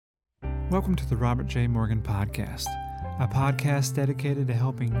Welcome to the Robert J. Morgan Podcast, a podcast dedicated to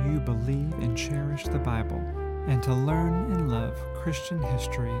helping you believe and cherish the Bible and to learn and love Christian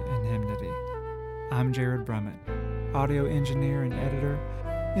history and hymnody. I'm Jared Brummett, audio engineer and editor,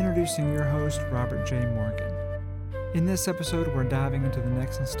 introducing your host, Robert J. Morgan. In this episode, we're diving into the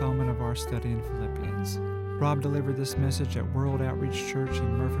next installment of our study in Philippians. Rob delivered this message at World Outreach Church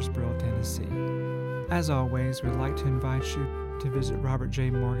in Murfreesboro, Tennessee. As always, we'd like to invite you to visit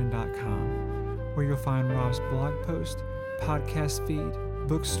robertjmorgan.com, where you'll find Rob's blog post, podcast feed,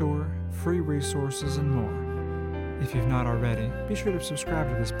 bookstore, free resources, and more. If you've not already, be sure to subscribe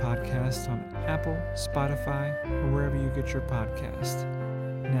to this podcast on Apple, Spotify, or wherever you get your podcast.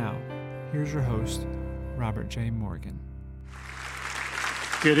 Now, here's your host, Robert J. Morgan.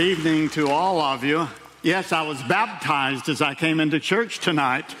 Good evening to all of you. Yes, I was baptized as I came into church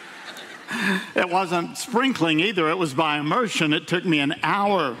tonight. It wasn't sprinkling either. It was by immersion. It took me an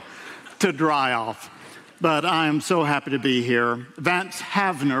hour to dry off. But I am so happy to be here. Vance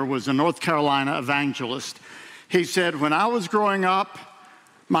Havner was a North Carolina evangelist. He said, when I was growing up,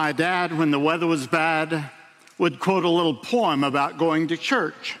 my dad, when the weather was bad, would quote a little poem about going to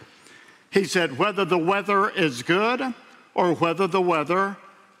church. He said, whether the weather is good or whether the weather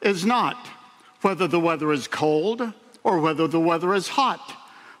is not, whether the weather is cold or whether the weather is hot,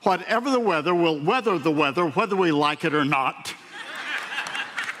 whatever the weather will weather the weather, whether we like it or not.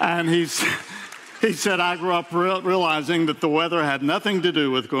 And he said, I grew up realizing that the weather had nothing to do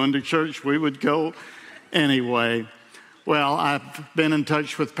with going to church. We would go anyway. Well, I've been in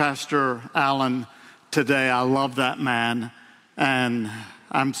touch with Pastor Allen today. I love that man. And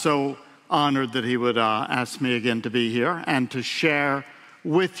I'm so honored that he would ask me again to be here and to share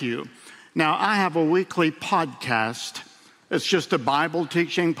with you. Now, I have a weekly podcast. It's just a Bible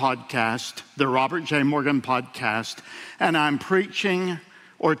teaching podcast, the Robert J. Morgan Podcast, and I'm preaching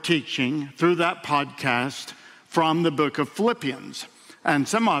or teaching through that podcast from the book of Philippians. And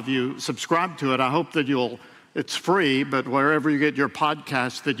some of you subscribe to it. I hope that it's free, but wherever you get your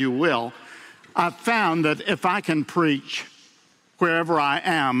podcast, that you will. I've found that if I can preach wherever I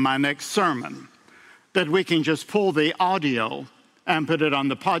am, my next sermon, that we can just pull the audio and put it on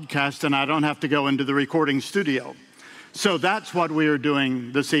the podcast, and I don't have to go into the recording studio. So that's what we are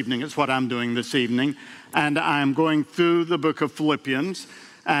doing this evening. It's what I'm doing this evening. And I'm going through the book of Philippians.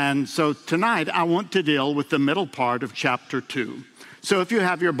 And so tonight I want to deal with the middle part of chapter 2. So if you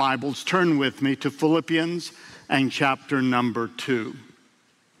have your Bibles, turn with me to Philippians and chapter number 2.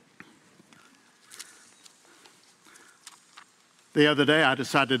 The other day I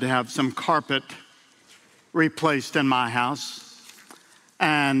decided to have some carpet replaced in my house.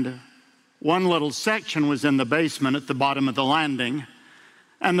 And one little section was in the basement at the bottom of the landing,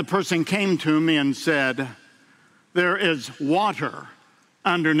 and the person came to me and said, there is water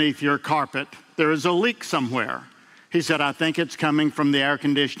underneath your carpet. There is a leak somewhere. He said, I think it's coming from the air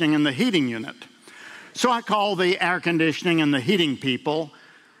conditioning and the heating unit. So I called the air conditioning and the heating people,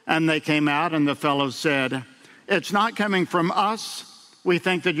 and they came out, and the fellow said, it's not coming from us. We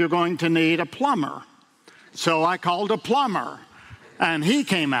think that you're going to need a plumber. So I called a plumber, and he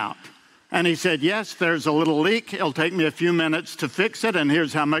came out. And he said, yes, there's a little leak. It'll take me a few minutes to fix it, and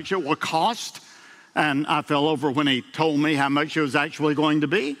here's how much it will cost. And I fell over when he told me how much it was actually going to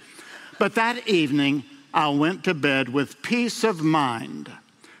be. But that evening, I went to bed with peace of mind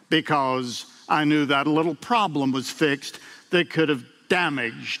because I knew that a little problem was fixed that could have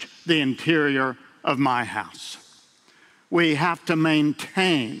damaged the interior of my house. We have to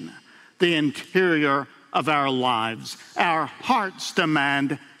maintain the interior of our lives. Our hearts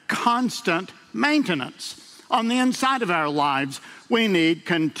demand constant maintenance. On the inside of our lives, we need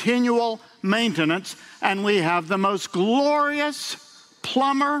continual maintenance, and we have the most glorious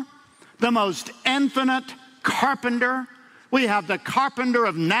plumber, the most infinite carpenter. We have the carpenter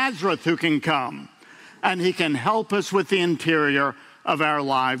of Nazareth who can come, and he can help us with the interior of our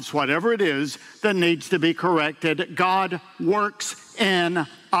lives, whatever it is that needs to be corrected. God works in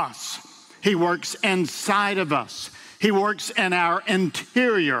us. He works inside of us. He works in our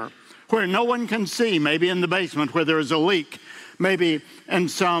interior where no one can see, maybe in the basement where there is a leak, maybe in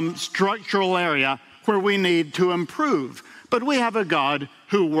some structural area where we need to improve. But we have a God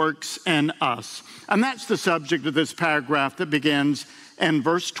who works in us. And that's the subject of this paragraph that begins in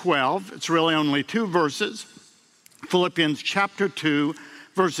verse 12. It's really only 2 verses. Philippians chapter 2,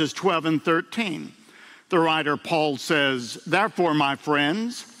 verses 12 and 13. The writer Paul says, therefore, my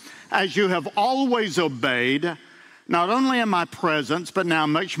friends, as you have always obeyed, not only in my presence, but now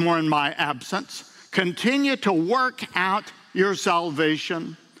much more in my absence, continue to work out your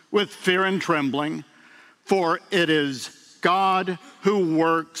salvation with fear and trembling, for it is God who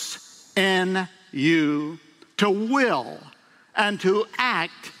works in you to will and to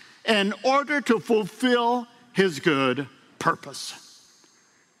act in order to fulfill his good purpose.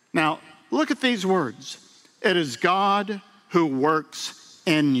 Now, look at these words. It is God who works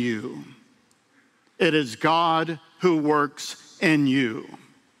in you. It is God who works in you.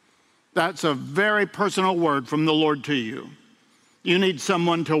 That's a very personal word from the Lord to you. You need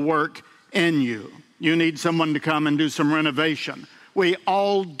someone to work in you. You need someone to come and do some renovation. We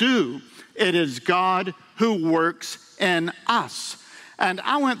all do. It is God who works in us. And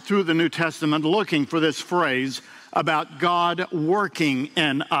I went through the New Testament looking for this phrase about God working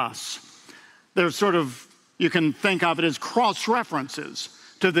in us. There's sort of, you can think of it as cross-references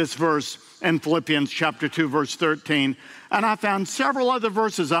to this verse in Philippians chapter 2, verse 13. And I found several other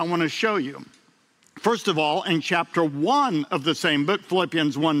verses I want to show you. First of all, in chapter 1 of the same book,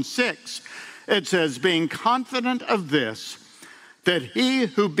 Philippians 1:6, it says, being confident of this, that he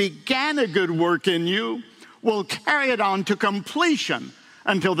who began a good work in you will carry it on to completion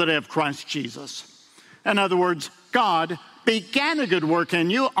until the day of Christ Jesus. In other words, God began a good work in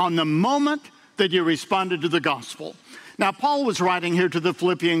you on the moment that you responded to the gospel. Now, Paul was writing here to the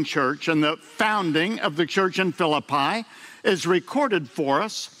Philippian church, and the founding of the church in Philippi is recorded for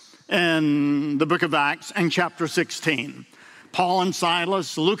us in the book of Acts in chapter 16. Paul and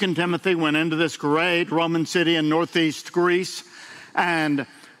Silas, Luke and Timothy went into this great Roman city in northeast Greece, and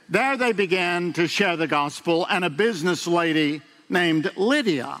there they began to share the gospel, and a business lady named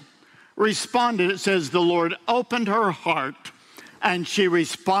Lydia responded. It says the Lord opened her heart, and she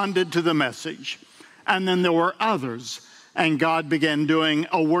responded to the message. And then there were others, and God began doing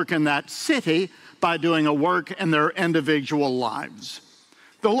a work in that city by doing a work in their individual lives.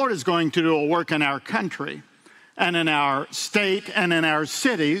 The Lord is going to do a work in our country and in our state and in our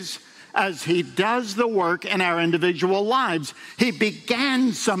cities as he does the work in our individual lives. He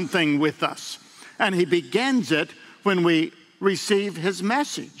began something with us, and he begins it when we receive his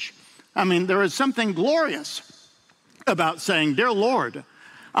message. I mean, there is something glorious about saying, dear Lord,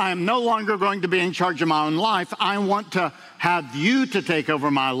 I am no longer going to be in charge of my own life. I want to have you to take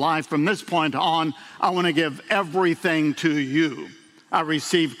over my life. From this point on, I want to give everything to you. I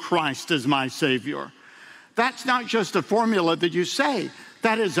receive Christ as my Savior. That's not just a formula that you say.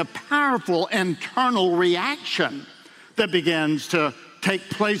 That is a powerful internal reaction that begins to take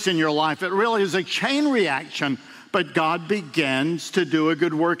place in your life. It really is a chain reaction, but God begins to do a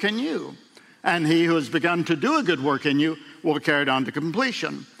good work in you. And he who has begun to do a good work in you will carry it on to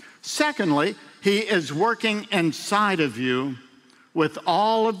completion. Secondly, he is working inside of you with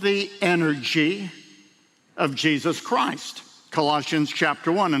all of the energy of Jesus Christ. Colossians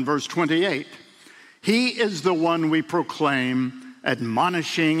chapter 1 and verse 28. He is the one we proclaim,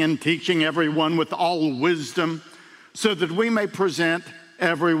 admonishing and teaching everyone with all wisdom, so that we may present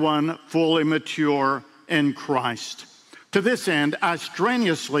everyone fully mature in Christ. To this end, I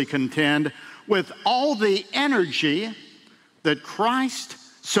strenuously contend with all the energy that Christ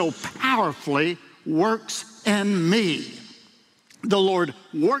so powerfully works in me. The Lord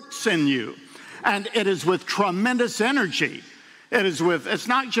works in you, and it is with tremendous energy. It's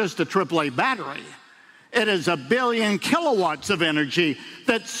not just a AAA battery. It is 1 billion kilowatts of energy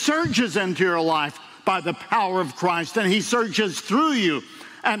that surges into your life by the power of Christ, and he surges through you.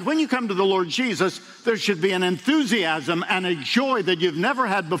 And when you come to the Lord Jesus, there should be an enthusiasm and a joy that you've never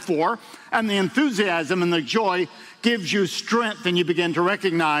had before. And the enthusiasm and the joy gives you strength, and you begin to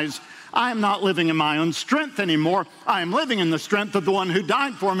recognize, I am not living in my own strength anymore. I am living in the strength of the one who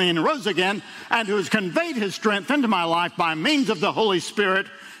died for me and rose again, and who has conveyed his strength into my life by means of the Holy Spirit.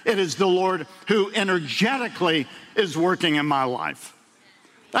 It is the Lord who energetically is working in my life.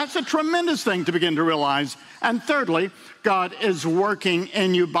 That's a tremendous thing to begin to realize. And thirdly, God is working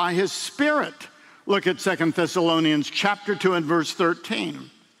in you by his Spirit. Look at 2 Thessalonians chapter 2 and verse 13.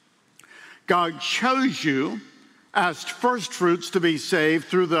 God chose you as first fruits to be saved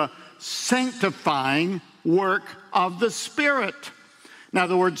through the sanctifying work of the Spirit. Now,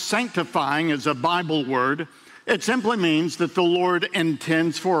 the word sanctifying is a Bible word. It simply means that the Lord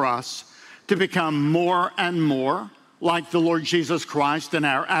intends for us to become more and more like the Lord Jesus Christ in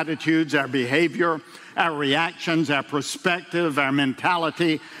our attitudes, our behavior, our reactions, our perspective, our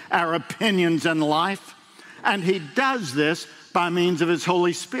mentality, our opinions in life. And he does this by means of his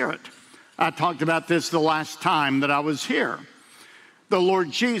Holy Spirit. I talked about this the last time that I was here. The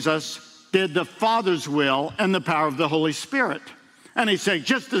Lord Jesus did the Father's will and the power of the Holy Spirit. And he said,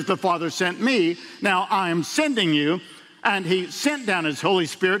 just as the Father sent me, now I am sending you. And he sent down his Holy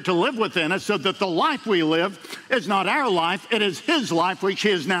Spirit to live within us so that the life we live is not our life, it is his life which he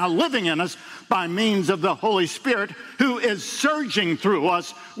is now living in us by means of the Holy Spirit, who is surging through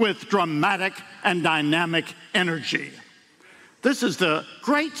us with dramatic and dynamic energy. This is the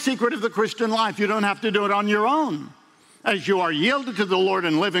great secret of the Christian life. You don't have to do it on your own. As you are yielded to the Lord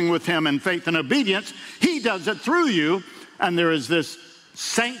and living with him in faith and obedience, he does it through you, and there is this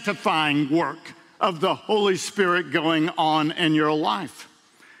sanctifying work of the Holy Spirit going on in your life.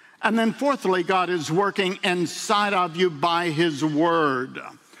 And then fourthly, God is working inside of you by his word.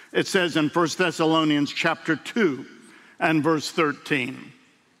 It says in 1 Thessalonians chapter 2 and verse 13.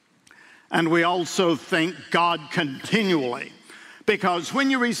 And we also thank God continually, because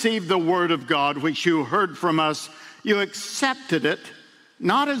when you received the word of God, which you heard from us, you accepted it,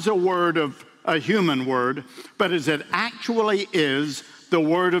 not as a word of a human word, but as it actually is the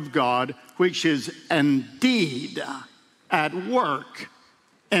word of God, which is indeed at work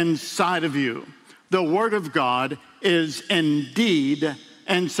inside of you. The word of God is indeed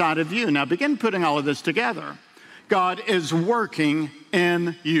inside of you. Now begin putting all of this together. God is working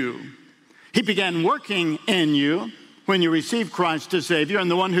in you. He began working in you when you received Christ as Savior, and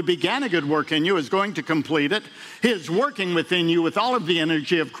the one who began a good work in you is going to complete it. He is working within you with all of the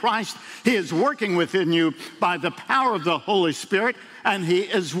energy of Christ. He is working within you by the power of the Holy Spirit, and he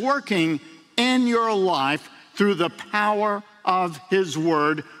is working in your life through the power of his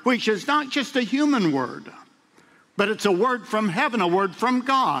word, which is not just a human word, but it's a word from heaven, a word from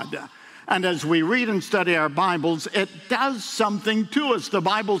God. And as we read and study our Bibles, it does something to us. The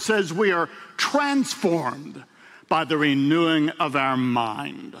Bible says we are transformed by the renewing of our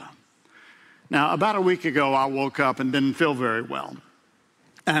mind. Now, about a week ago, I woke up and didn't feel very well.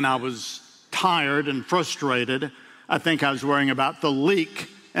 And I was tired and frustrated. I think I was worrying about the leak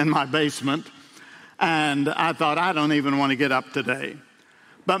in my basement. And I thought, I don't even want to get up today.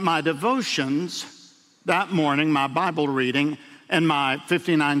 But my devotions that morning, my Bible reading, and my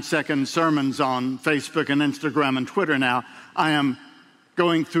 59-second sermons on Facebook and Instagram and Twitter now, I am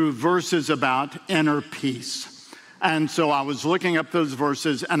going through verses about inner peace. And so I was looking up those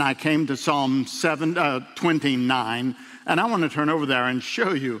verses, and I came to Psalm 29, and I want to turn over there and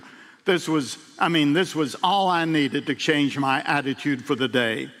show you. This was all I needed to change my attitude for the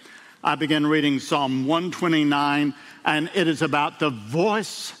day. I began reading Psalm 129, and it is about the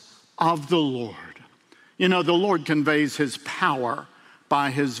voice of the Lord. You know, the Lord conveys his power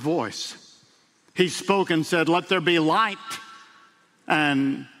by his voice. He spoke and said, "Let there be light."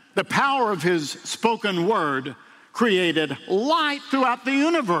 And the power of his spoken word created light throughout the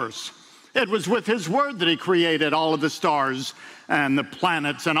universe. It was with his word that he created all of the stars and the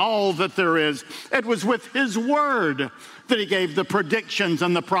planets and all that there is. It was with his word that he gave the predictions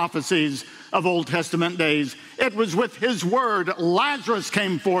and the prophecies of Old Testament days. It was with his word Lazarus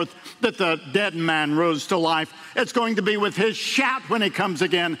came forth, that the dead man rose to life. It's going to be with his shout when he comes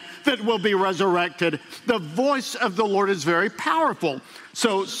again that we'll be resurrected. The voice of the Lord is very powerful.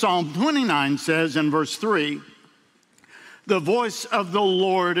 So Psalm 29 says in verse 3, "The voice of the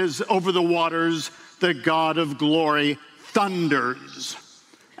Lord is over the waters, the God of glory thunders."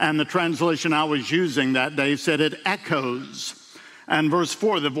 And the translation I was using that day said it echoes. And verse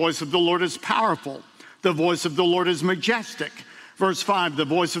 4, "The voice of the Lord is powerful. The voice of the Lord is majestic." Verse 5, "The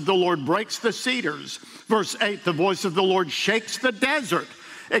voice of the Lord breaks the cedars." Verse 8, "The voice of the Lord shakes the desert."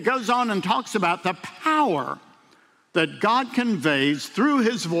 It goes on and talks about the power that God conveys through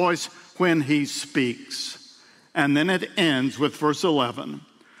his voice when he speaks. And then it ends with verse 11.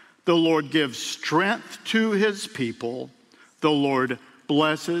 "The Lord gives strength to his people. The Lord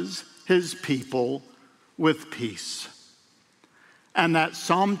blesses his people with peace." And that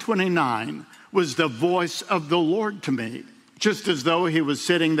Psalm 29 was the voice of the Lord to me, just as though he was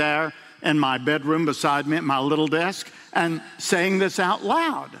sitting there in my bedroom beside me at my little desk and saying this out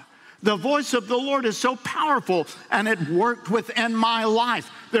loud. The voice of the Lord is so powerful, and it worked within my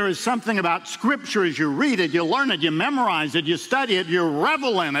life. There is something about Scripture as you read it, you learn it, you memorize it, you study it, you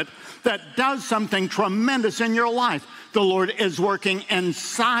revel in it, that does something tremendous in your life. The Lord is working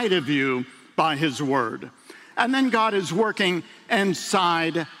inside of you by his word. And then God is working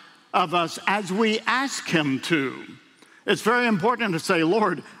inside of us as we ask him to. It's very important to say,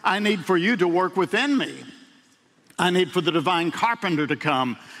 "Lord, I need for you to work within me. I need for the divine carpenter to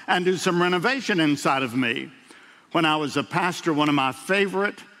come and do some renovation inside of me." When I was a pastor, one of my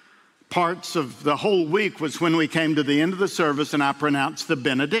favorite parts of the whole week was when we came to the end of the service and I pronounced the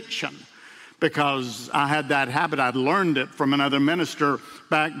benediction, because I had that habit. I'd learned it from another minister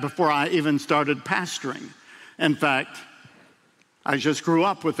back before I even started pastoring. In fact, I just grew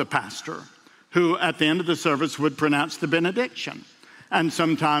up with a pastor who at the end of the service would pronounce the benediction. And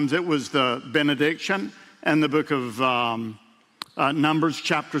sometimes it was the benediction in the book of Numbers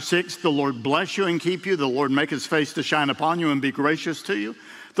chapter 6. The Lord bless you and keep you. The Lord make his face to shine upon you and be gracious to you.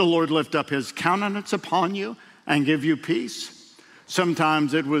 The Lord lift up his countenance upon you and give you peace.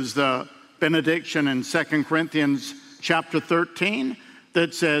 Sometimes it was the benediction in 2 Corinthians chapter 13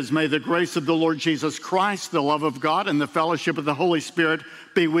 that says, may the grace of the Lord Jesus Christ, the love of God, and the fellowship of the Holy Spirit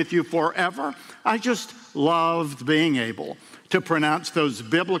be with you forever. I just loved being able to pronounce those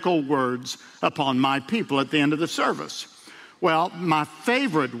biblical words upon my people at the end of the service. Well, my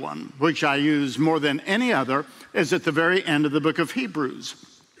favorite one, which I use more than any other, is at the very end of the book of Hebrews.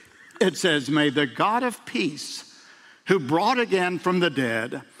 It says, may the God of peace, who brought again from the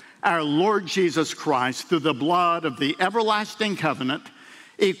dead our Lord Jesus Christ through the blood of the everlasting covenant,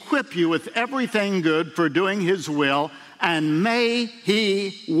 equip you with everything good for doing his will, and may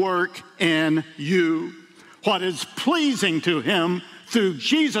he work in you what is pleasing to him through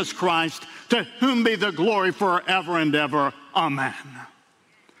Jesus Christ, to whom be the glory forever and ever. Amen.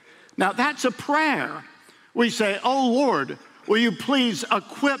 Now that's a prayer. We say, oh Lord, will you please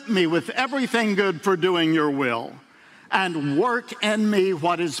equip me with everything good for doing your will, and work in me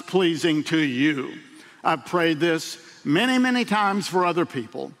what is pleasing to you. I've prayed this many, many times for other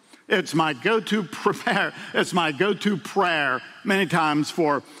people. It's my go-to prayer. It's my go-to prayer many times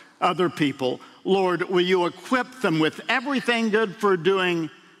for other people. Lord, will you equip them with everything good for doing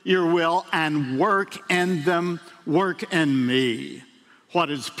your will, and work in them, work in me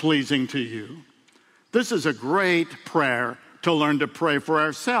what is pleasing to you. This is a great prayer to learn to pray for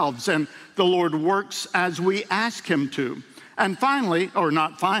ourselves, and the Lord works as we ask him to. And finally, or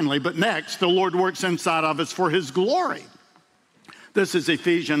not finally, but next, the Lord works inside of us for his glory. This is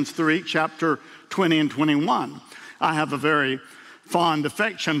Ephesians 3, chapter 20 and 21. I have a very fond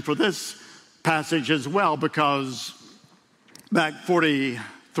affection for this passage as well, because back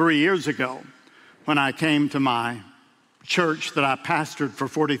 43 years ago, when I came to my church that I pastored for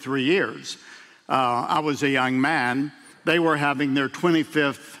 43 years, I was a young man. They were having their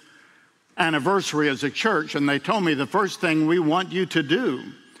 25th anniversary as a church, and they told me the first thing we want you to do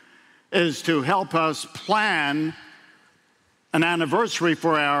is to help us plan an anniversary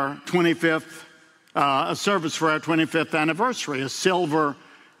for our 25th, a service for our 25th anniversary, a silver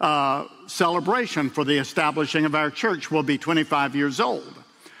celebration for the establishing of our church. Will be 25 years old.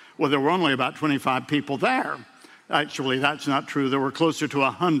 Well, there were only about 25 people there. Actually, that's not true. There were closer to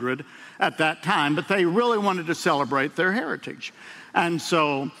 100 at that time, but they really wanted to celebrate their heritage. And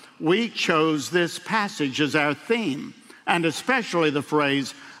so we chose this passage as our theme, and especially the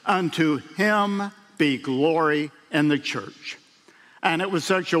phrase, unto him be glory in the church. And it was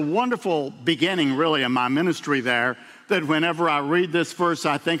such a wonderful beginning, really, in my ministry there, that whenever I read this verse,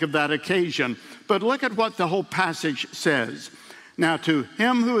 I think of that occasion. But look at what the whole passage says. Now, to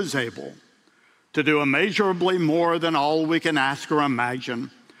him who is able to do immeasurably more than all we can ask or imagine,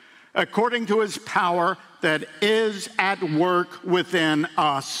 according to his power that is at work within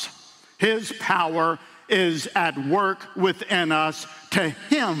us. His power is at work within us. To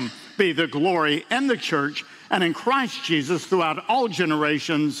him be the glory in the church and in Christ Jesus throughout all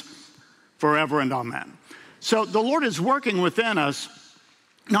generations, forever and amen. So the Lord is working within us,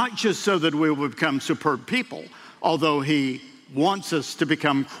 not just so that we will become superb people, although he wants us to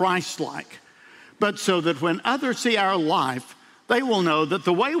become Christ-like, but so that when others see our life, they will know that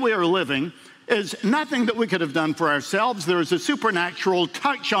the way we are living is nothing that we could have done for ourselves. There is a supernatural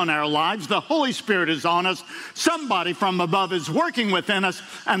touch on our lives. The Holy Spirit is on us. Somebody from above is working within us,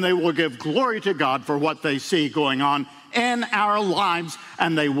 and they will give glory to God for what they see going on in our lives,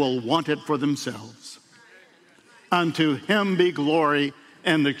 and they will want it for themselves. Unto him be glory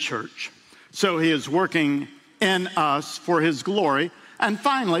in the church. So he is working in us for his glory. And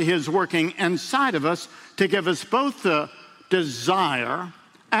finally, he is working inside of us to give us both the desire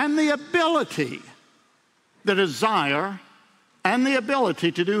and the ability, to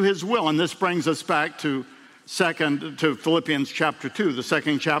do his will. And this brings us back to Philippians chapter 2, the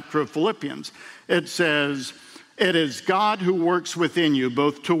second chapter of Philippians. It says, it is God who works within you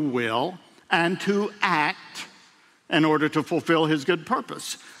both to will and to act in order to fulfill his good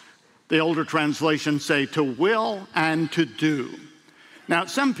purpose. The older translations say to will and to do. Now,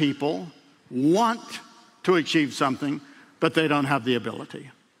 some people want to achieve something, but they don't have the ability.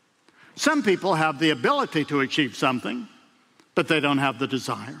 Some people have the ability to achieve something, but they don't have the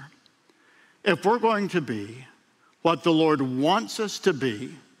desire. If we're going to be what the Lord wants us to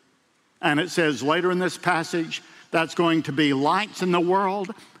be, and it says later in this passage, that's going to be lights in the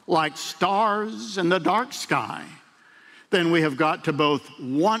world, like stars in the dark sky, then we have got to both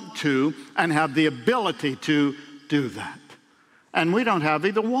want to and have the ability to do that. And we don't have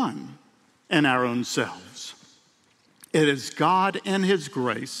either one in our own selves. It is God in His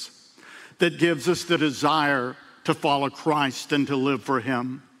grace that gives us the desire to follow Christ and to live for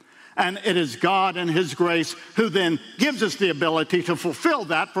Him. And it is God in His grace who then gives us the ability to fulfill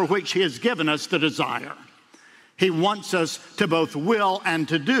that for which He has given us the desire. He wants us to both will and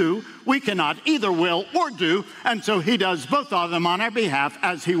to do. We cannot either will or do, and so He does both of them on our behalf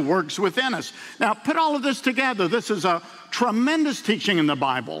as He works within us. Now, put all of this together. This is a tremendous teaching in the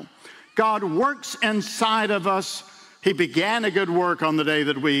Bible. God works inside of us. He began a good work on the day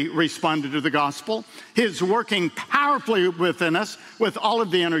that we responded to the gospel. He is working powerfully within us with all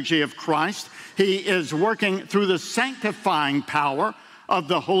of the energy of Christ. He is working through the sanctifying power of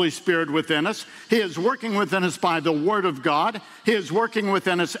the Holy Spirit within us. He is working within us by the Word of God. He is working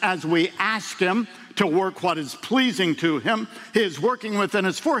within us as we ask Him to work what is pleasing to Him. He is working within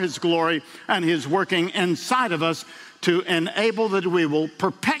us for His glory, and He is working inside of us to enable that we will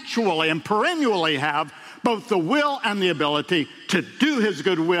perpetually and perennially have both the will and the ability to do His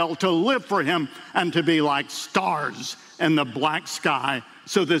good will, to live for Him, and to be like stars in the black sky,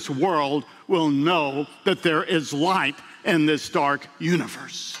 so this world will know that there is light in this dark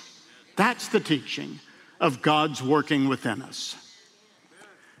universe. That's the teaching of God's working within us.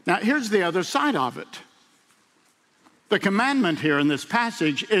 Now, here's the other side of it. The commandment here in this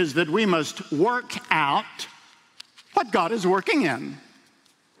passage is that we must work out what God is working in.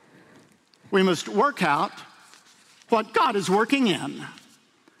 We must work out what God is working in.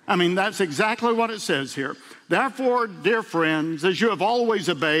 I mean, that's exactly what it says here. Therefore, dear friends, as you have always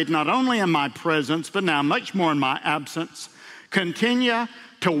obeyed, not only in my presence, but now much more in my absence, continue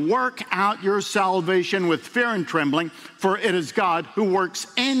to work out your salvation with fear and trembling, for it is God who works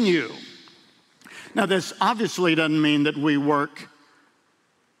in you. Now, this obviously doesn't mean that we work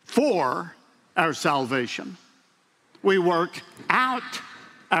for our salvation. We work out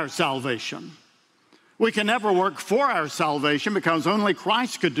our salvation. We can never work for our salvation because only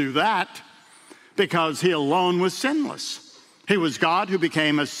Christ could do that, because He alone was sinless. He was God who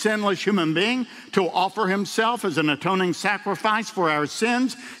became a sinless human being to offer Himself as an atoning sacrifice for our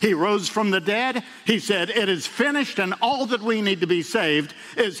sins. He rose from the dead. He said, "It is finished," and all that we need to be saved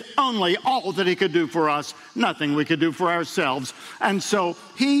is only all that He could do for us, nothing we could do for ourselves. And so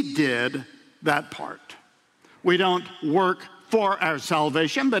He did that part. We don't work for our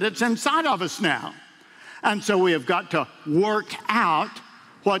salvation, but it's inside of us now. And so we have got to work out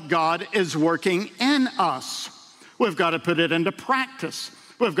what God is working in us. We've got to put it into practice.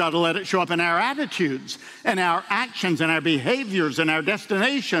 We've got to let it show up in our attitudes, in our actions, in our behaviors, in our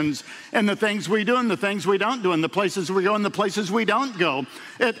destinations, in the things we do and the things we don't do, in the places we go and the places we don't go.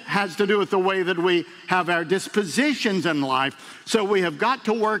 It has to do with the way that we have our dispositions in life. So we have got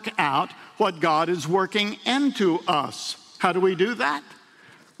to work out what God is working into us. How do we do that?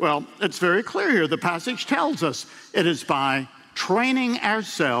 Well, it's very clear here. The passage tells us it is by training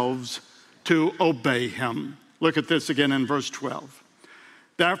ourselves to obey Him. Look at this again in verse 12.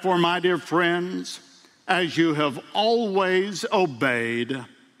 Therefore, my dear friends, as you have always obeyed,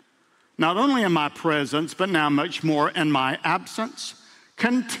 not only in my presence, but now much more in my absence,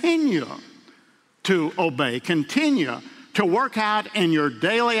 continue to obey. Continue to work out in your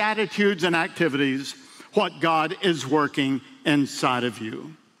daily attitudes and activities what God is working inside of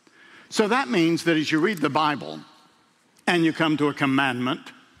you. So that means that as you read the Bible and you come to a commandment,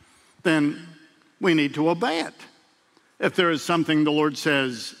 then we need to obey it. If there is something the Lord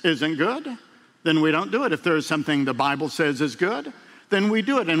says isn't good, then we don't do it. If there is something the Bible says is good, then we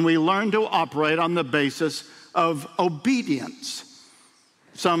do it, and we learn to operate on the basis of obedience.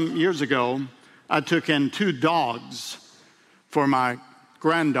 Some years ago, I took in 2 dogs for my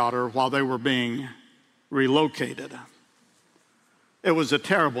granddaughter while they were being relocated. It was a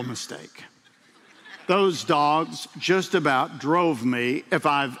terrible mistake. Those dogs just about drove me. If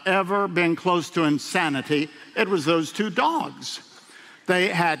I've ever been close to insanity, it was those 2 dogs. They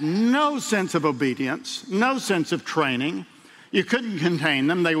had no sense of obedience, no sense of training. You couldn't contain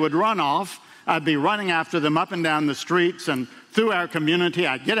them. They would run off. I'd be running after them up and down the streets and through our community.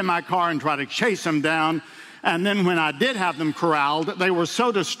 I'd get in my car and try to chase them down. And then when I did have them corralled, they were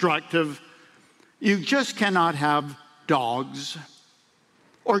so destructive. You just cannot have dogs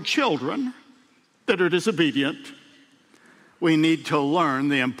or children that are disobedient. We need to learn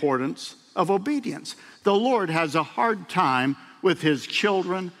the importance of obedience. The Lord has a hard time with His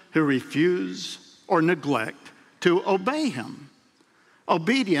children who refuse or neglect to obey Him.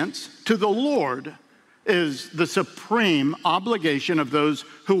 Obedience to the Lord is the supreme obligation of those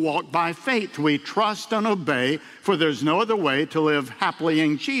who walk by faith. We trust and obey, for there's no other way to live happily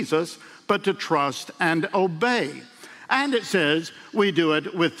in Jesus but to trust and obey. And it says we do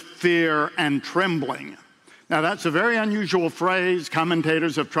it with fear and trembling. Now, that's a very unusual phrase.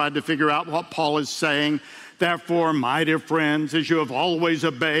 Commentators have tried to figure out what Paul is saying. Therefore, my dear friends, as you have always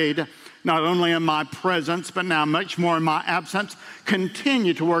obeyed, not only in my presence, but now much more in my absence,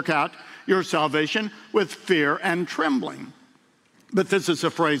 continue to work out your salvation with fear and trembling. But this is a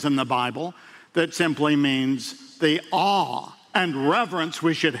phrase in the Bible that simply means the awe and reverence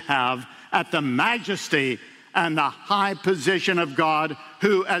we should have at the majesty and the high position of God,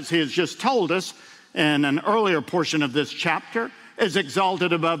 who, as he has just told us in an earlier portion of this chapter, is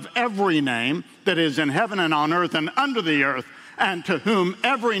exalted above every name that is in heaven and on earth and under the earth, and to whom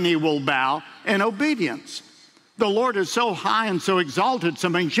every knee will bow in obedience. The Lord is so high and so exalted, so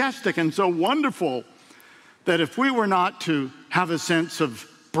majestic and so wonderful, that if we were not to have a sense of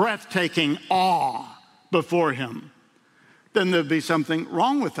breathtaking awe before him, then there'd be something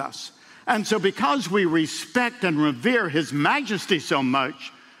wrong with us. And so because we respect and revere his majesty so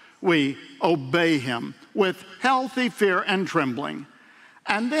much, we obey him with healthy fear and trembling.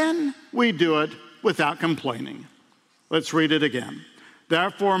 And then we do it without complaining. Let's read it again.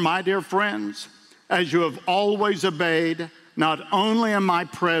 Therefore, my dear friends, as you have always obeyed, not only in my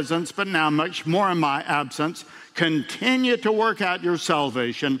presence, but now much more in my absence, continue to work out your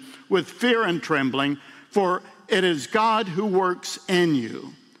salvation with fear and trembling, for it is God who works in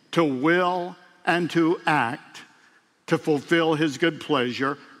you to will and to act, to fulfill his good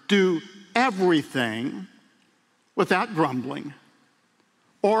pleasure. Do everything without grumbling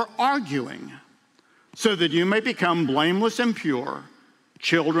or arguing, so that you may become blameless and pure,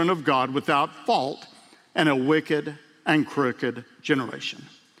 children of God without fault in a wicked and crooked generation.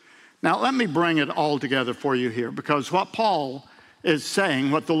 Now, let me bring it all together for you here, because what Paul is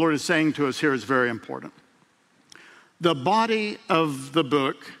saying, what the Lord is saying to us here, is very important. The body of the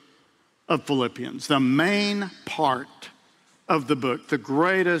book of Philippians, the main part of the book, the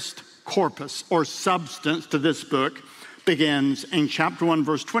greatest corpus or substance to this book, begins in chapter 1,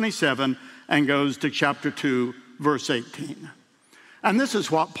 verse 27, and goes to chapter 2, verse 18. And this is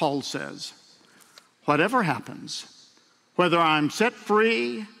what Paul says: whatever happens, whether I'm set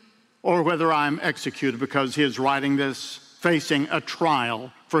free or whether I'm executed, because he is writing this facing a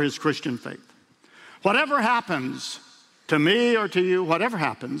trial for his Christian faith. Whatever happens to me or to you, whatever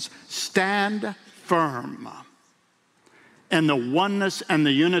happens, stand firm in the oneness and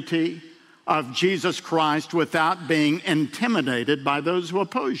the unity of Jesus Christ without being intimidated by those who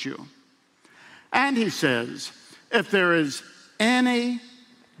oppose you. And he says, if there is any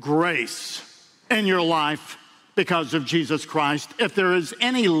grace in your life because of Jesus Christ, if there is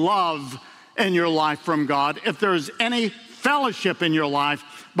any love in your life from God, if there is any fellowship in your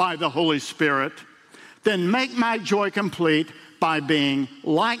life by the Holy Spirit, then make my joy complete by being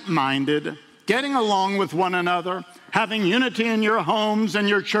like-minded, getting along with one another, having unity in your homes and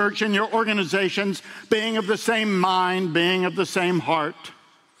your church and your organizations, being of the same mind, being of the same heart.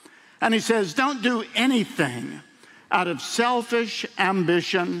 And he says, don't do anything out of selfish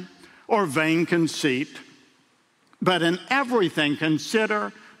ambition or vain conceit, but in everything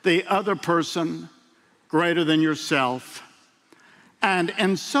consider the other person greater than yourself. And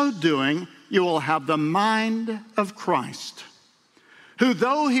in so doing, you will have the mind of Christ, who,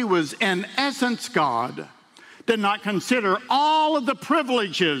 though he was in essence God, did not consider all of the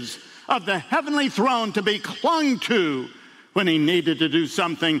privileges of the heavenly throne to be clung to when he needed to do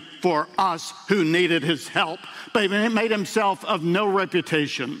something for us who needed his help. But he made himself of no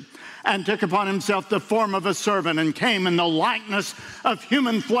reputation and took upon himself the form of a servant and came in the likeness of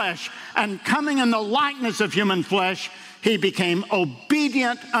human flesh. And coming in the likeness of human flesh, he became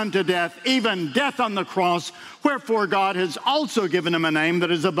obedient unto death, even death on the cross. Wherefore God has also given him a name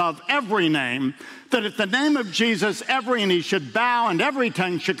that is above every name, that at the name of Jesus every knee should bow and every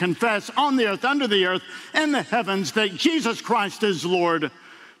tongue should confess on the earth, under the earth, in the heavens, that Jesus Christ is Lord,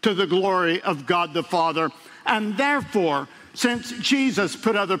 to the glory of God the Father. And therefore, since Jesus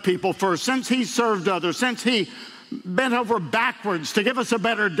put other people first, since he served others, since he bent over backwards to give us a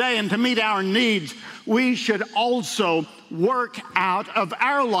better day and to meet our needs, we should also work out of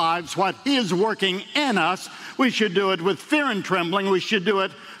our lives what he is working in us. We should do it with fear and trembling. We should do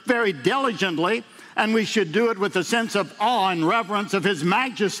it very diligently, and we should do it with a sense of awe and reverence of his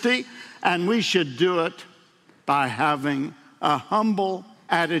majesty, and we should do it by having a humble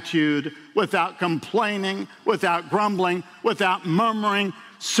attitude, without complaining, without grumbling, without murmuring,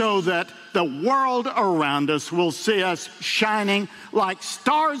 so that the world around us will see us shining like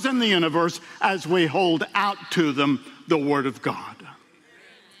stars in the universe as we hold out to them the Word of God.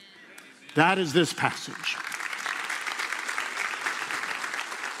 That is this passage.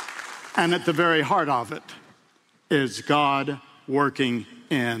 And at the very heart of it is God working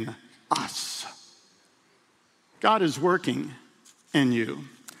in us. God is working in you.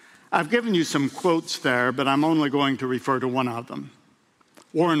 I've given you some quotes there, but I'm only going to refer to one of them.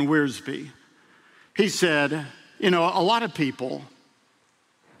 Warren Wiersbe. He said, a lot of people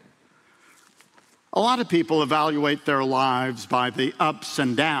evaluate their lives by the ups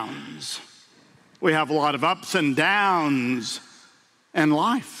and downs. We have a lot of ups and downs in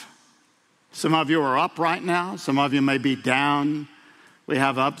life. Some of you are up right now. Some of you may be down. We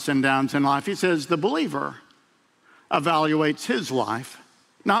have ups and downs in life. He says the believer evaluates his life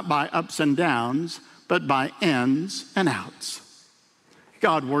not by ups and downs, but by ins and outs.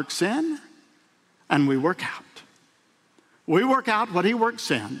 God works in, and we work out. We work out what he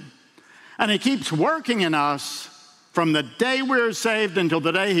works in. And he keeps working in us from the day we're saved until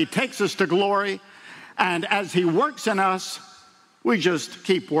the day he takes us to glory. And as he works in us, we just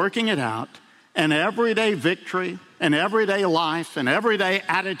keep working it out in everyday victory, in everyday life, in everyday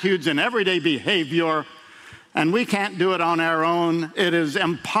attitudes, in everyday behavior. And we can't do it on our own. It is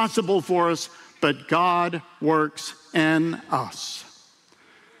impossible for us, but God works in us.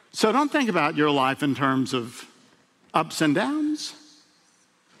 So don't think about your life in terms of ups and downs.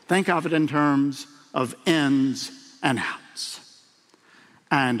 Think of it in terms of ins and outs.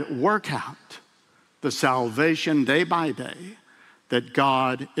 And work out the salvation day by day that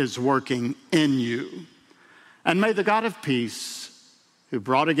God is working in you. And may the God of peace, who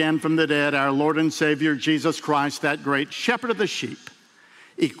brought again from the dead our Lord and Savior Jesus Christ, that great shepherd of the sheep,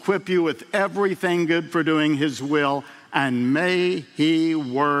 equip you with everything good for doing his will, and may he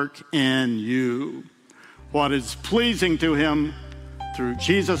work in you what is pleasing to him through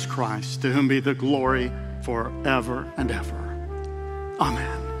Jesus Christ, to whom be the glory forever and ever.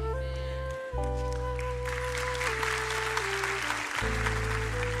 Amen.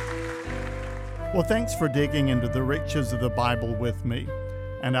 Well, thanks for digging into the riches of the Bible with me,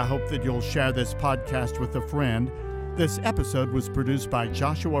 and I hope that you'll share this podcast with a friend. This episode was produced by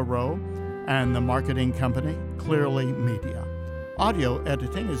Joshua Rowe and the marketing company Clearly Media. Audio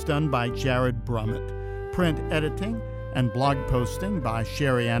editing is done by Jared Brummett. Print editing and blog posting by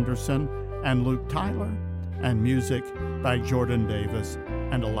Sherry Anderson and Luke Tyler, and music by Jordan Davis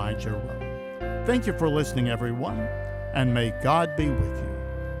and Elijah Rowe. Thank you for listening, everyone, and may God be with you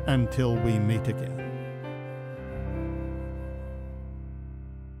until we meet again.